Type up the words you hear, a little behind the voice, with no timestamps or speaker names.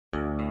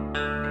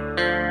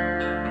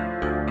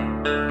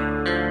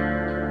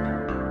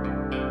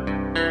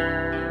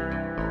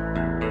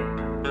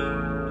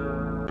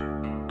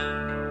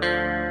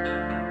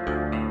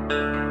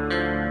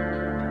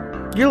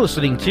You're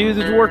listening to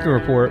The Dworkin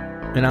Report,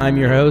 and I'm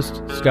your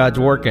host, Scott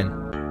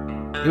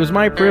Dworkin. It was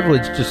my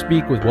privilege to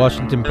speak with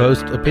Washington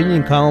Post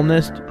opinion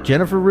columnist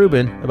Jennifer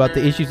Rubin about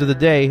the issues of the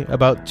day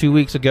about 2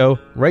 weeks ago,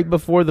 right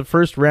before the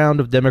first round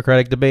of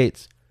Democratic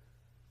debates.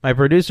 My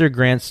producer,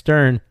 Grant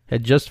Stern,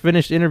 had just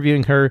finished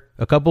interviewing her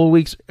a couple of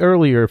weeks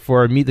earlier for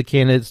our Meet the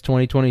Candidates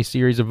 2020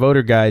 series of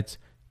voter guides,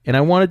 and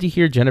I wanted to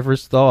hear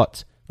Jennifer's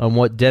thoughts on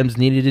what Dems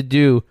needed to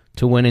do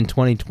to win in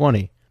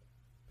 2020,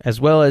 as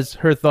well as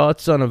her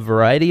thoughts on a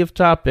variety of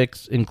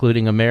topics,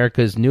 including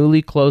America's newly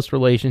close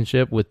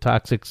relationship with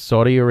toxic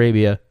Saudi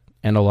Arabia,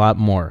 and a lot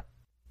more.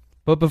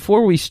 But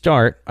before we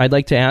start, I'd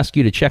like to ask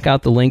you to check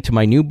out the link to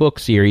my new book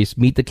series,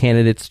 Meet the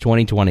Candidates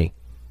 2020.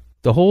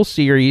 The whole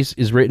series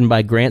is written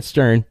by Grant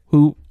Stern,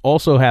 who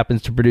also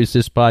happens to produce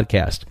this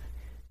podcast.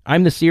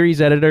 I'm the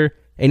series editor,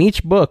 and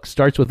each book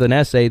starts with an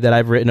essay that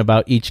I've written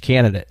about each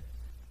candidate.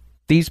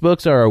 These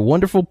books are a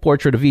wonderful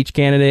portrait of each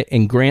candidate,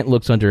 and Grant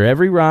looks under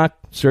every rock,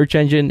 search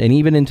engine, and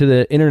even into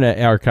the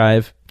Internet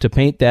Archive to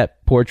paint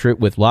that portrait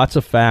with lots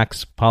of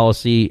facts,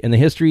 policy, and the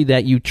history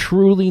that you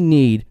truly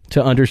need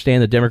to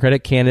understand the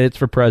Democratic candidates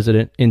for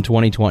president in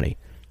 2020.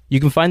 You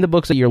can find the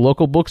books at your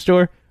local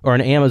bookstore or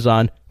on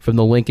Amazon from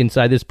the link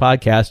inside this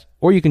podcast,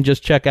 or you can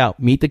just check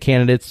out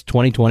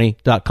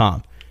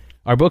meetthecandidates2020.com.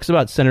 Our books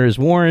about Senators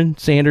Warren,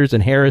 Sanders,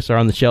 and Harris are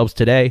on the shelves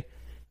today.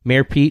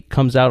 Mayor Pete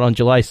comes out on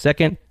July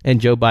 2nd, and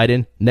Joe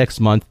Biden next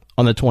month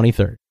on the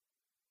 23rd.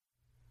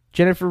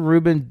 Jennifer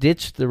Rubin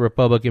ditched the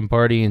Republican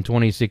Party in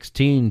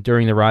 2016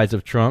 during the rise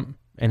of Trump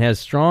and has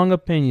strong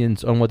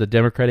opinions on what the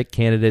Democratic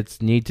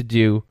candidates need to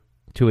do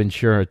to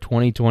ensure a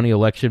 2020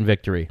 election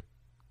victory.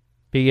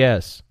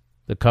 P.S.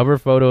 The cover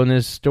photo in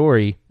this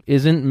story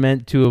isn't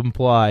meant to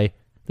imply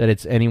that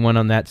it's anyone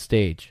on that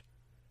stage.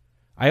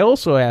 I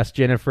also asked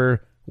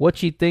Jennifer what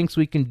she thinks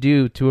we can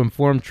do to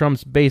inform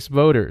Trump's base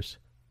voters,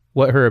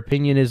 what her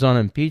opinion is on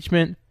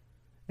impeachment,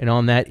 and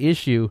on that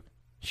issue,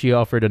 she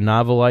offered a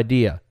novel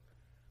idea,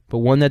 but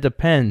one that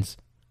depends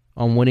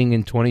on winning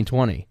in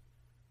 2020.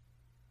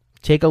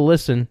 Take a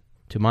listen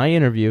to my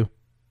interview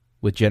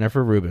with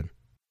Jennifer Rubin.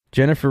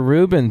 Jennifer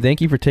Rubin,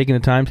 thank you for taking the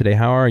time today.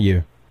 How are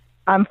you?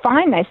 I'm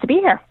fine. Nice to be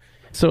here.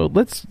 So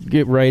let's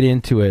get right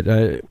into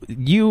it.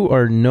 You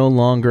are no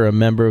longer a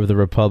member of the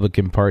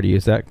Republican Party.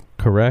 Is that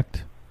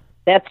correct?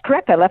 That's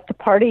correct. I left the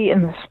party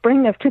in the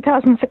spring of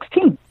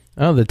 2016.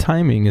 Oh, the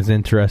timing is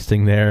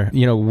interesting there.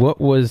 You know, what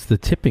was the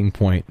tipping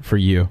point for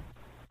you?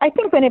 I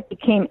think when it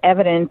became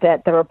evident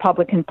that the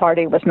Republican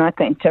Party was not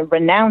going to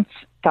renounce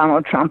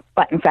Donald Trump,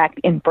 but in fact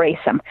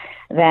embrace him,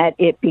 that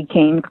it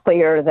became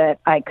clear that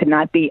I could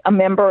not be a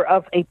member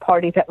of a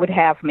party that would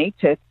have me,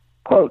 to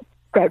quote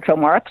Groucho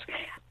Marx,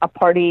 a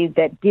party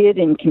that did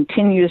and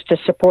continues to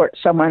support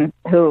someone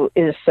who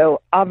is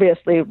so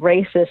obviously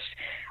racist,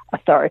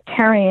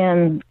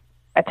 authoritarian,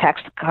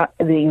 attacks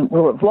the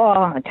rule of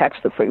law, attacks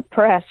the free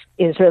press,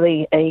 is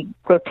really a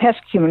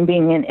grotesque human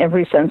being in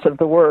every sense of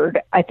the word,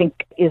 I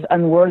think is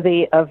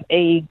unworthy of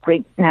a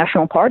great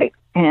national party.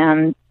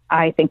 And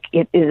I think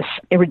it is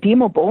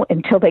irredeemable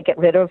until they get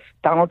rid of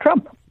Donald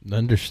Trump.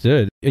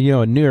 Understood. You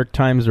know, a New York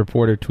Times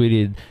reporter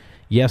tweeted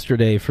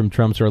yesterday from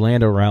Trump's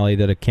Orlando rally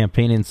that a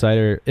campaign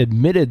insider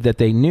admitted that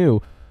they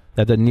knew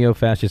that the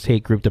neo-fascist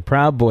hate group, the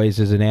Proud Boys,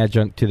 is an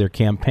adjunct to their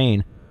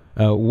campaign.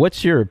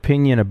 What's your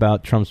opinion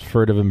about Trump's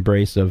furtive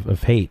embrace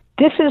of hate?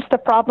 This is the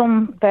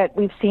problem that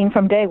we've seen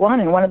from day one,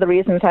 and one of the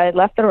reasons I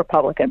left the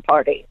Republican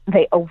Party.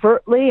 They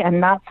overtly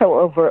and not so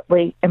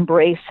overtly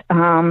embrace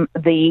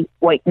the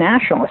white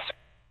nationalists.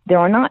 There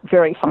are not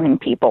very fine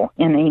people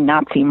in a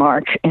Nazi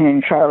march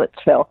in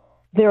Charlottesville.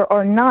 There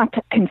are not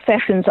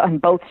confessions on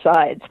both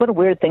sides. What a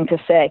weird thing to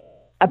say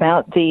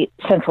about the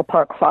Central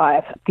Park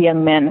Five, the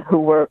young men who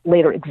were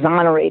later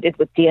exonerated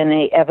with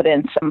DNA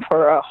evidence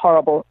for a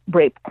horrible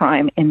rape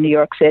crime in New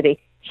York City.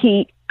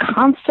 He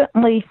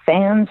constantly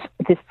fans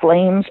the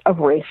flames of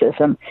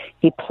racism.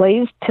 He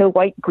plays to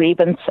white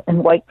grievance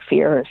and white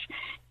fears.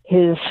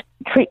 His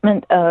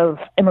treatment of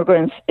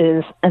immigrants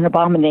is an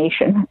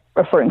abomination,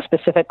 referring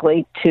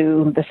specifically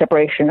to the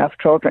separation of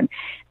children.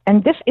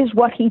 And this is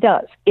what he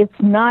does. It's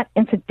not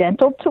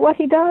incidental to what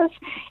he does.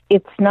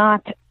 It's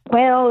not,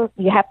 well,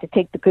 you have to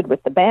take the good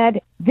with the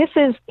bad. This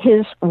is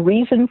his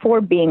reason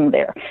for being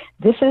there.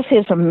 This is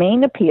his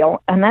main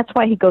appeal, and that's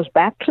why he goes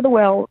back to the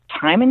well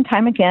time and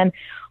time again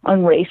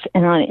on race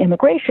and on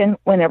immigration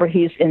whenever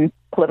he's in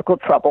political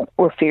trouble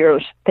or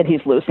fears that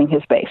he's losing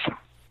his base.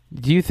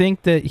 Do you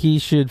think that he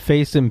should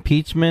face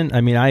impeachment?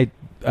 I mean,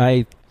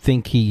 I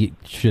think he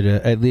should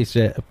at least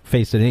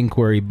face an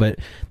inquiry, but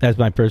that's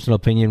my personal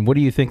opinion. What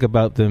do you think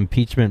about the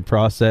impeachment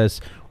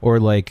process, or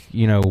like,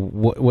 you know,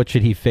 what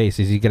should he face?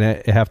 Is he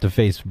going to have to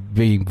face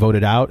being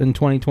voted out in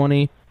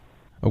 2020,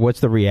 or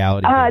what's the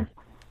reality?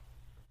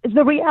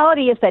 The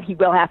reality is that he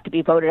will have to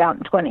be voted out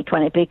in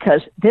 2020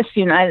 because this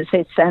United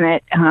States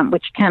Senate,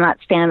 which cannot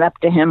stand up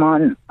to him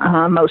on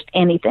most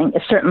anything,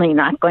 is certainly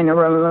not going to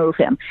remove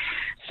him.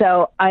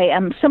 So I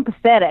am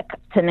sympathetic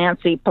to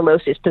Nancy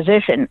Pelosi's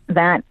position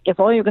that if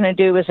all you're going to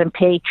do is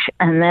impeach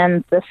and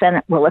then the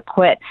Senate will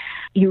acquit,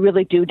 you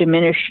really do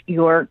diminish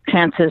your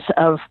chances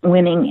of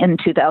winning in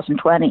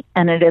 2020.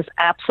 And it is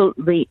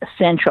absolutely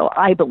essential,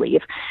 I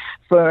believe,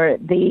 for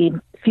the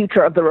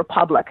future of the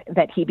republic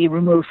that he be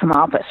removed from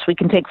office. We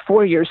can take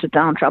 4 years of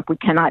Donald Trump. We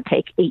cannot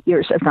take 8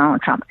 years of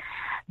Donald Trump.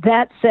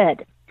 That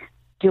said,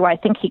 do I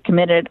think he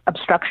committed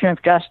obstruction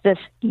of justice?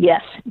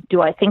 Yes.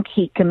 Do I think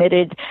he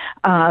committed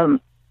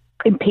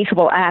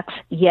impeachable acts?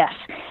 Yes.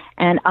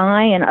 And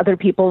I and other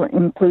people,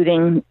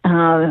 including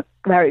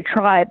Larry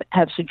Tribe,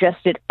 have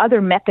suggested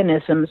other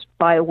mechanisms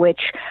by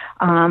which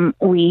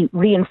we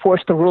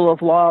reinforce the rule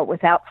of law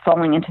without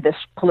falling into this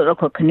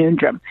political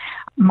conundrum.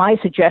 My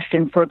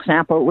suggestion, for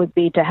example, would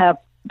be to have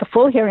the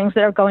full hearings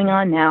that are going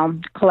on now,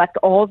 collect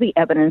all the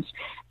evidence,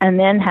 and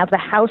then have the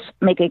House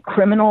make a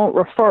criminal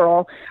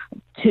referral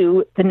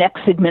to the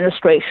next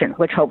administration,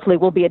 which hopefully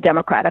will be a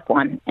Democratic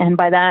one. And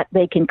by that,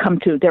 they can come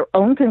to their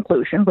own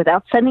conclusion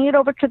without sending it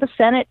over to the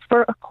Senate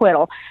for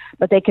acquittal,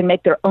 but they can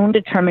make their own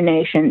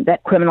determination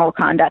that criminal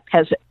conduct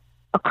has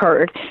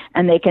occurred,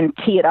 and they can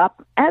tee it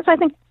up, as I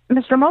think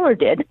Mr. Mueller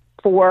did,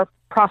 for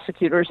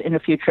prosecutors in a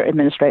future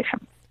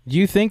administration. Do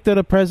you think that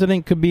a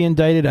president could be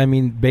indicted? I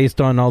mean,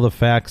 based on all the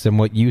facts and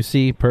what you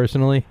see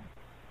personally?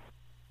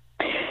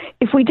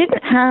 If we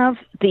didn't have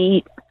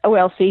the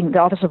OLC, the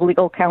Office of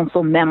Legal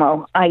Counsel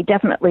memo, I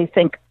definitely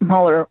think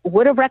Mueller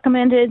would have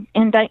recommended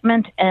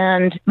indictment,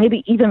 and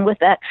maybe even with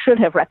that should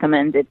have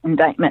recommended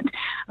indictment.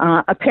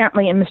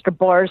 Apparently, in Mr.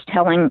 Barr's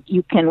telling,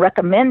 you can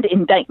recommend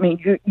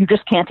indictment, you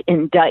just can't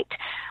indict,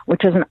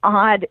 which is an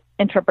odd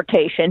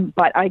interpretation,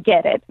 but I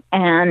get it.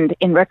 And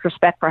in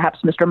retrospect, perhaps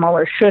Mr.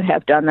 Mueller should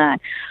have done that.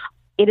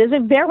 It is a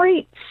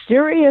very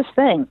serious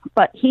thing,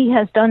 but he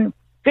has done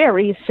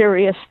very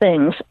serious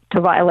things to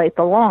violate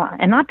the law.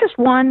 And not just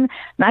one,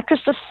 not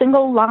just a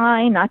single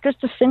lie, not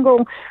just a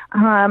single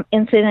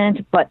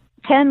incident, but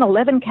 10,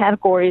 11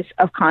 categories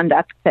of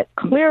conduct that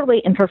clearly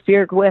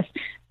interfered with,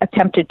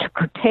 attempted to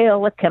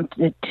curtail,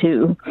 attempted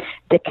to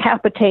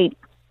decapitate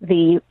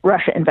the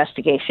Russia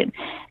investigation.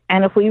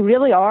 And if we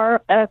really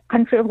are a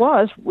country of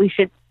laws, we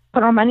should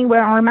put our money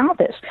where our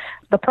mouth is.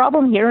 The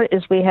problem here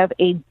is we have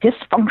a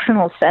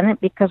dysfunctional Senate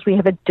because we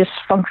have a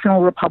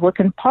dysfunctional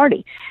Republican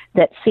Party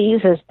that sees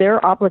as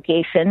their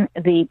obligation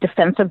the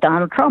defense of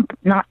Donald Trump,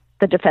 not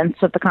the defense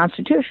of the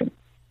Constitution.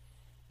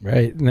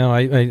 Right. No,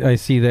 I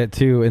see that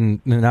too.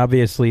 And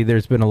obviously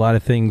there's been a lot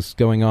of things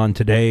going on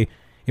today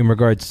in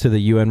regards to the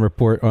UN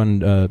report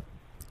on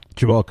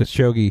Jamal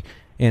Khashoggi.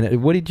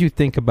 And what did you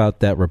think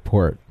about that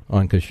report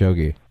on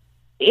Khashoggi?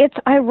 It's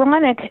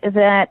ironic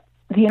that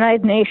the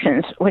United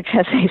Nations, which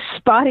has a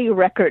spotty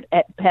record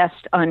at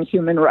best on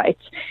human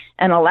rights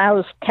and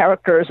allows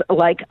characters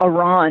like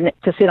Iran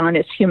to sit on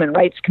its Human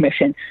Rights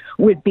Commission,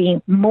 would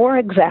be more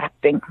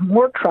exacting,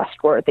 more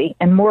trustworthy,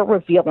 and more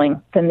revealing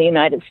than the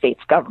United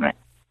States government.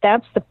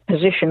 That's the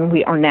position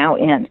we are now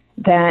in,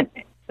 that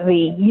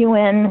the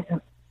UN,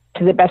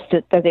 to the best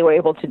that they were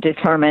able to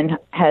determine,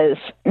 has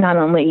not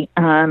only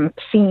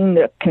seen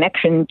the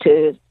connection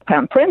to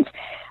Crown Prince,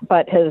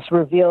 but has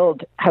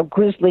revealed how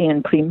grisly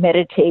and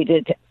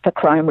premeditated the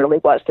crime really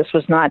was. This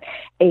was not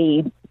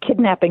a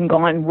kidnapping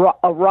gone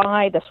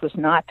awry. This was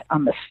not a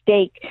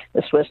mistake.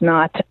 This was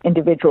not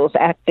individuals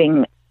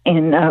acting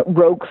in a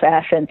rogue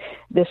fashion.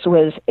 This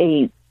was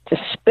a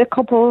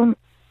despicable,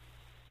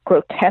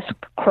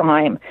 grotesque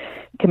crime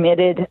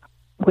committed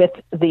with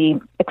the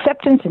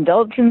acceptance,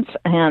 indulgence,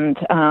 and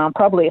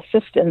probably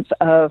assistance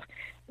of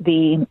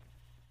the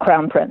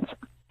Crown Prince.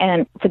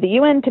 And for the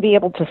UN to be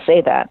able to say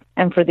that,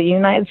 and for the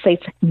United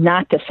States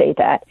not to say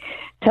that,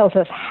 tells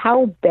us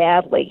how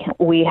badly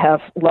we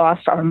have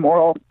lost our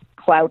moral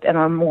clout and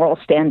our moral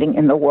standing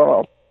in the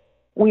world.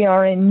 We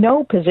are in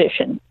no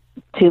position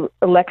to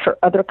lecture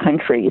other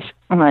countries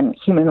on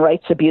human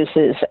rights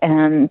abuses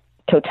and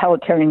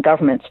totalitarian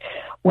governments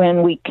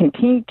when we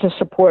continue to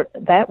support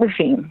that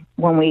regime,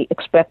 when we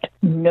expect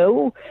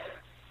no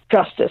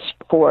justice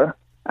for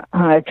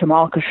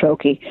Jamal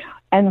Khashoggi,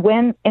 and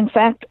when, in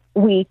fact,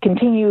 we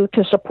continue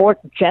to support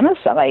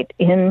genocide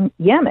in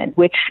Yemen,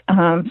 which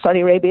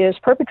Saudi Arabia is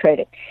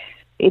perpetrating.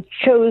 It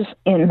shows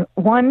in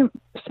one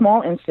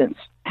small instance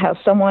how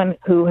someone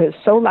who is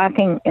so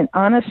lacking in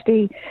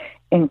honesty,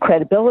 in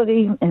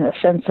credibility, in a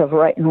sense of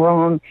right and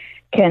wrong,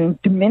 can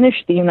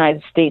diminish the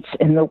United States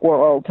in the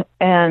world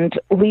and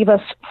leave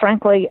us,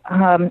 frankly,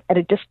 at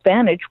a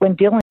disadvantage when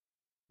dealing.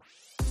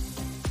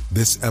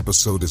 This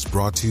episode is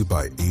brought to you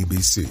by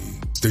ABC.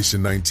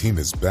 Station 19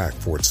 is back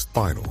for its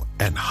final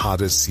and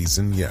hottest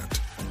season yet.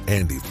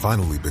 Andy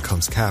finally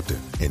becomes captain,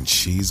 and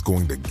she's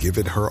going to give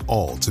it her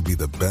all to be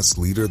the best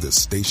leader the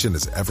station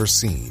has ever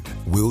seen.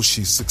 Will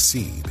she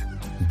succeed?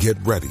 Get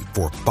ready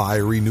for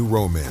fiery new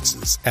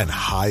romances and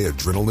high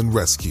adrenaline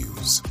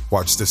rescues.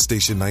 Watch the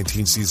Station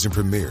 19 season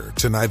premiere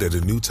tonight at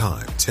a new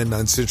time,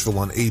 10/9 Central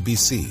on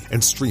ABC,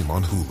 and stream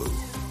on Hulu.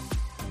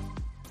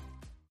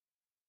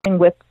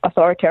 With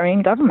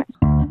authoritarian government.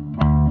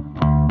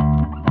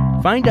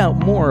 Find out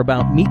more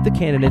about Meet the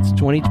Candidates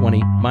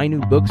 2020, my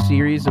new book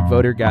series of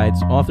voter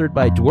guides authored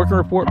by Dworkin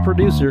Report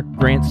producer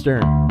Grant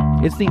Stern.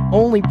 It's the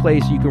only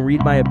place you can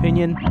read my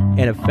opinion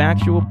and a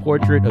factual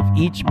portrait of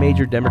each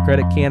major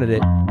Democratic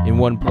candidate in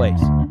one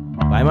place.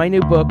 Buy my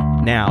new book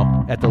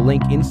now at the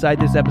link inside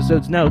this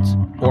episode's notes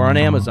or on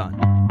Amazon.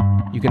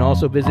 You can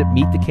also visit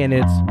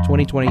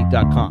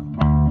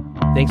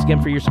meetthecandidates2020.com. Thanks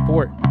again for your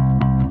support.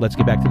 Let's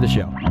get back to the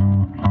show.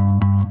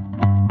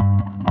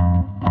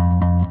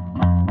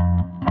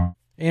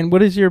 And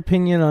what is your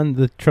opinion on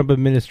the Trump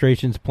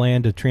administration's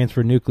plan to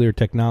transfer nuclear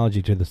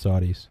technology to the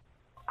Saudis?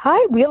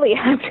 I really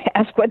have to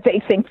ask what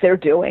they think they're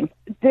doing.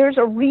 There's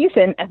a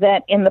reason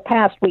that in the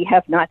past we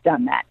have not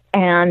done that.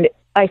 And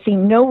I see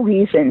no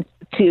reason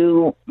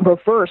to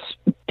reverse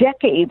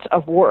decades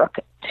of work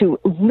to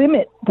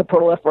limit the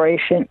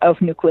proliferation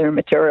of nuclear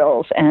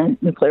materials and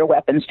nuclear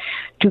weapons,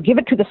 to give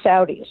it to the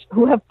Saudis,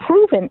 who have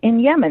proven in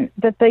Yemen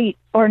that they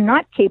are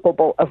not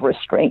capable of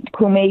restraint,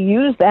 who may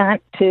use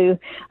that to,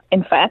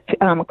 in fact,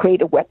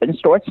 create a weapons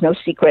store. It's no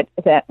secret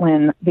that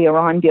when the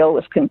Iran deal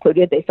was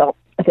concluded, they felt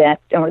that,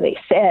 or they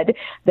said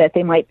that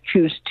they might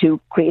choose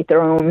to create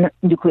their own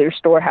nuclear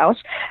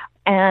storehouse.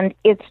 And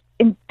it's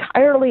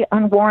entirely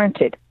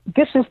unwarranted.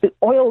 This is the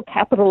oil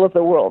capital of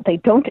the world. They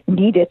don't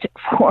need it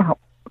for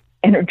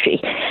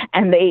energy.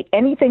 And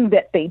anything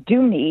that they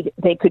do need,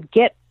 they could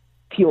get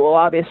fuel,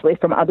 obviously,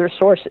 from other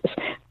sources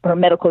for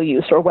medical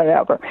use or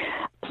whatever.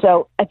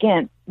 So,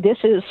 again, this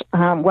is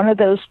one of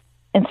those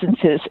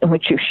instances in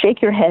which you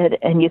shake your head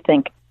and you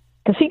think,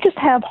 does he just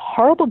have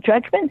horrible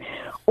judgment,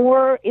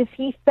 or is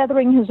he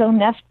feathering his own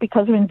nest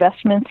because of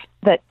investments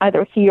that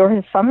either he or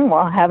his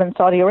son-in-law have in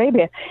Saudi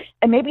Arabia?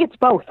 And maybe it's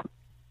both.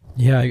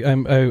 Yeah,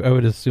 I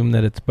would assume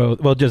that it's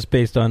both. Well, just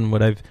based on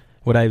what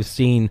I've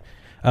seen.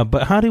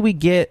 But how do we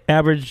get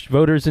average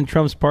voters in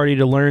Trump's party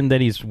to learn that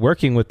he's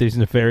working with these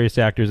nefarious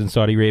actors in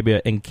Saudi Arabia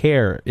and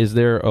care? Is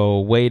there a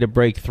way to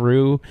break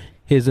through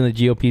his and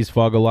the GOP's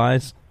fog of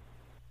lies?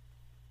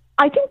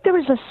 I think there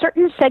is a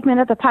certain segment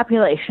of the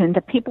population,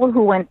 the people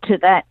who went to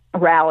that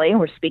rally,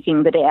 we're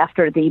speaking the day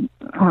after the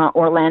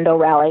Orlando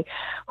rally,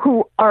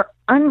 who are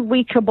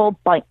unreachable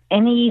by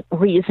any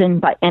reason,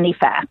 by any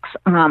facts.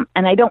 And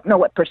I don't know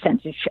what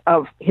percentage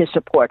of his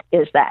support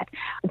is that.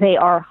 They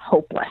are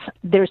hopeless.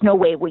 There's no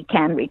way we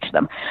can reach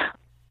them.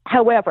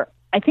 However,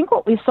 I think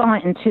what we saw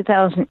in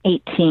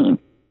 2018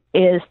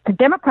 is the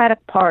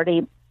Democratic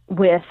Party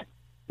with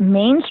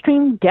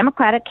mainstream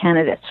Democratic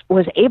candidates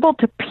was able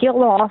to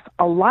peel off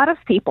a lot of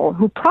people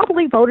who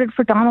probably voted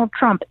for Donald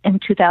Trump in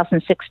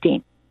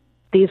 2016.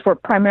 These were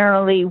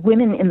primarily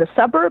women in the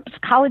suburbs,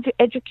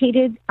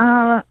 college-educated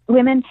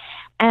women,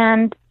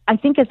 and I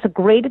think it's a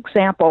great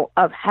example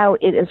of how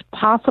it is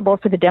possible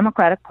for the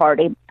Democratic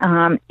Party,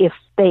 if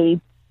they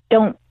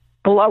don't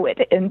blow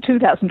it in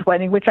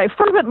 2020, which I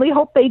fervently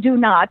hope they do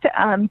not,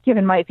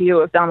 given my view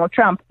of Donald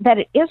Trump, that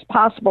it is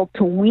possible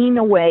to wean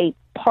away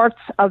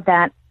parts of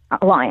that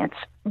alliance.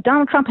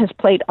 Donald Trump has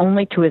played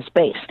only to his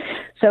base,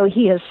 so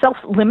he has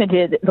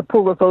self-limited the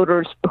pool of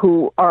voters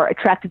who are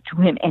attracted to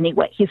him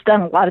anyway. He's done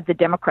a lot of the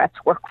Democrats'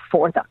 work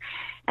for them,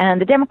 and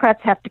the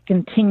Democrats have to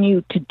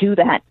continue to do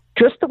that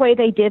just the way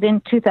they did in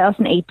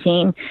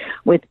 2018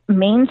 with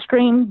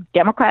mainstream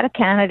Democratic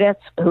candidates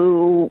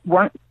who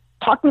weren't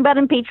talking about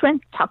impeachment,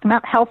 talking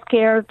about health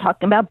care,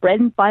 talking about bread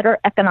and butter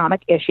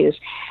economic issues.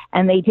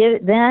 And they did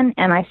it then,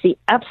 and I see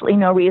absolutely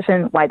no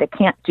reason why they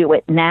can't do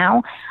it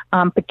now,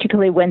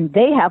 particularly when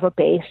they have a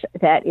base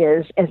that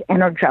is as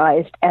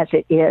energized as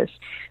it is.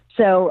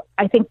 So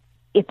I think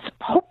it's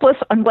hopeless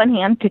on one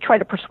hand to try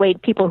to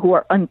persuade people who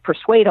are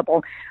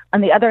unpersuadable.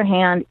 On the other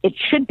hand, it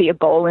should be a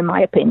goal, in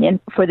my opinion,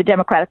 for the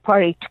Democratic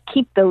Party to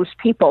keep those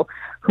people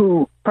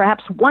who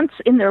perhaps once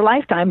in their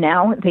lifetime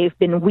now, they've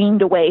been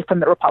weaned away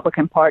from the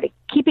Republican Party.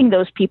 Keeping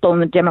those people in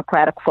the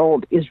Democratic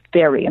fold is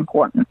very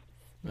important.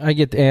 I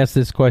get asked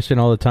this question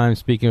all the time,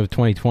 speaking of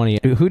 2020.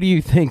 Who do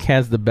you think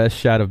has the best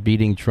shot of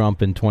beating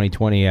Trump in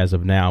 2020 as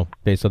of now,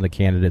 based on the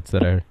candidates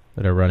that are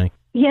running?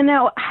 You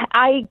know,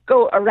 I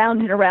go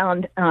around and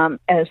around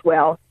as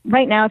well.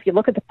 Right now, if you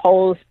look at the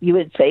polls, you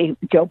would say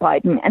Joe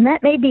Biden, and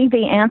that may be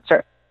the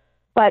answer.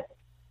 But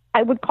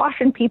I would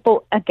caution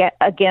people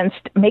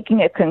against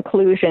making a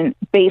conclusion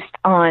based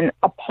on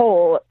a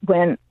poll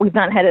when we've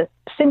not had a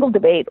single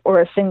debate or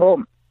a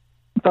single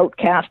vote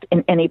cast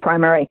in any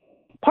primary.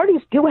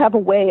 Parties do have a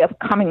way of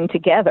coming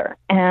together.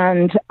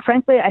 And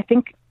frankly, I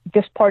think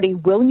this party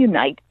will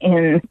unite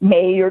in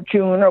May or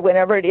June or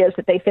whenever it is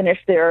that they finish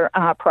their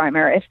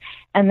primaries.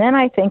 And then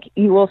I think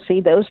you will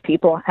see those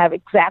people have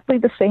exactly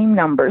the same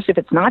numbers, if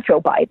it's not Joe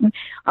Biden,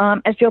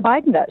 as Joe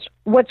Biden does.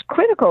 What's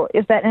critical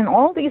is that in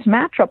all these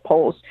matchup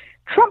polls,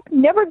 Trump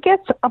never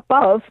gets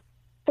above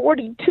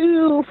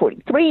 42,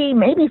 43,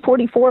 maybe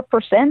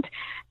 44%.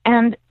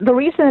 And the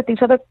reason that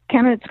these other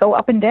candidates go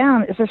up and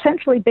down is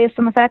essentially based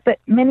on the fact that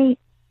many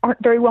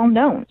aren't very well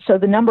known. So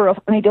the number of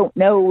I don't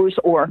knows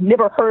or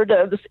never heard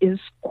of is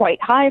quite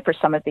high for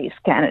some of these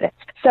candidates.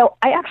 So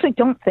I actually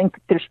don't think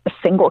there's a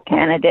single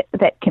candidate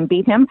that can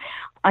beat him.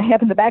 I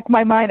have in the back of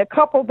my mind a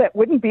couple that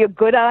wouldn't be a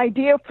good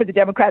idea for the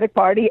Democratic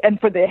Party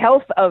and for the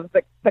health of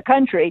the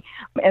country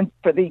and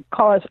for the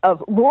cause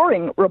of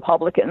luring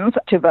Republicans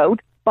to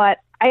vote. But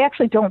I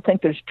actually don't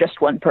think there's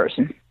just one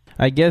person.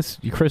 I guess,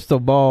 crystal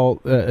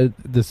ball,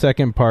 the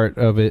second part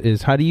of it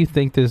is, how do you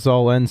think this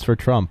all ends for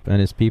Trump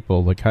and his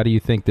people? Like, how do you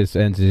think this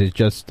ends? Is it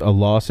just a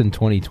loss in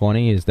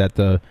 2020? Is that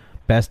the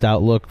best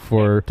outlook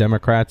for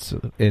Democrats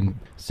and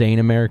sane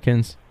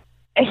Americans?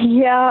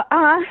 Yeah,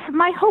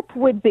 my hope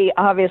would be,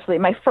 obviously,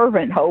 my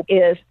fervent hope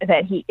is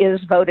that he is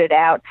voted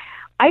out.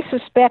 I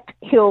suspect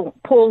he'll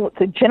pull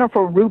the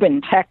Jennifer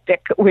Rubin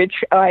tactic,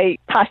 which I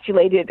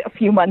postulated a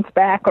few months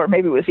back, or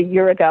maybe it was a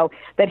year ago,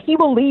 that he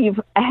will leave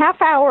a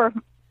half hour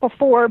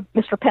before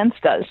Mr. Pence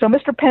does. So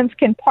Mr. Pence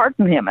can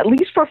pardon him, at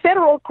least for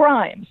federal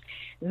crimes,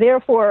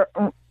 therefore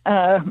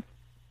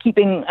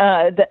keeping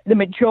the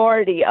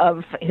majority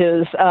of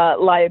his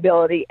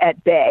liability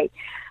at bay.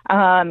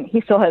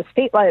 He still has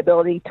state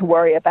liability to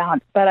worry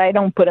about, but I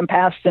don't put him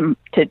past him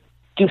to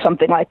do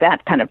something like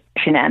that kind of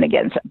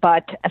shenanigans.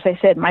 But as I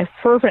said, my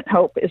fervent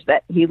hope is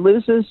that he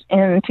loses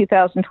in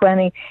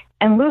 2020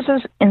 and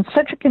loses in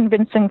such a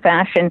convincing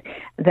fashion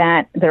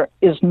that there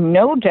is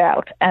no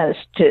doubt as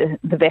to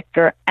the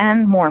victor,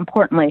 and more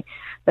importantly,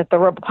 that the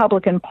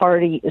Republican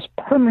Party is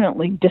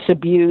permanently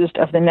disabused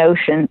of the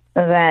notion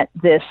that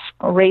this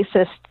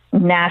racist,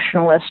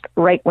 nationalist,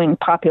 right-wing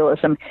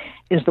populism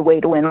is the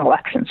way to win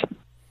elections.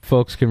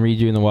 Folks can read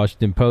you in the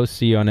Washington Post,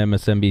 see you on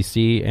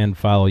MSNBC, and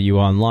follow you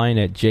online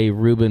at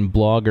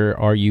jrubinblogger,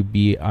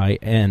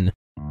 Rubin.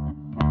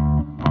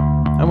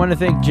 I want to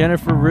thank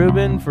Jennifer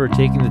Rubin for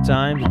taking the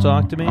time to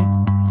talk to me.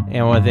 And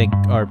I want to thank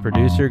our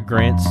producer,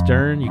 Grant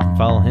Stern. You can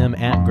follow him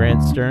at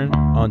Grant Stern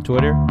on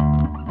Twitter.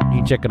 You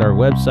can check out our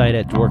website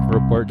at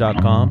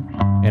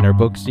dworkinreport.com and our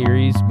book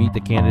series,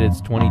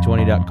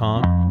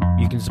 meetthecandidates2020.com.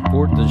 You can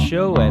support the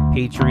show at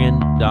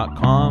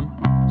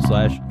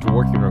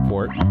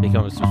patreon.com/dworkinreport.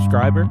 Become a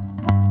subscriber.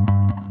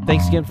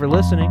 Thanks again for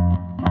listening.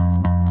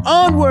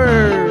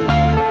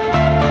 Onward!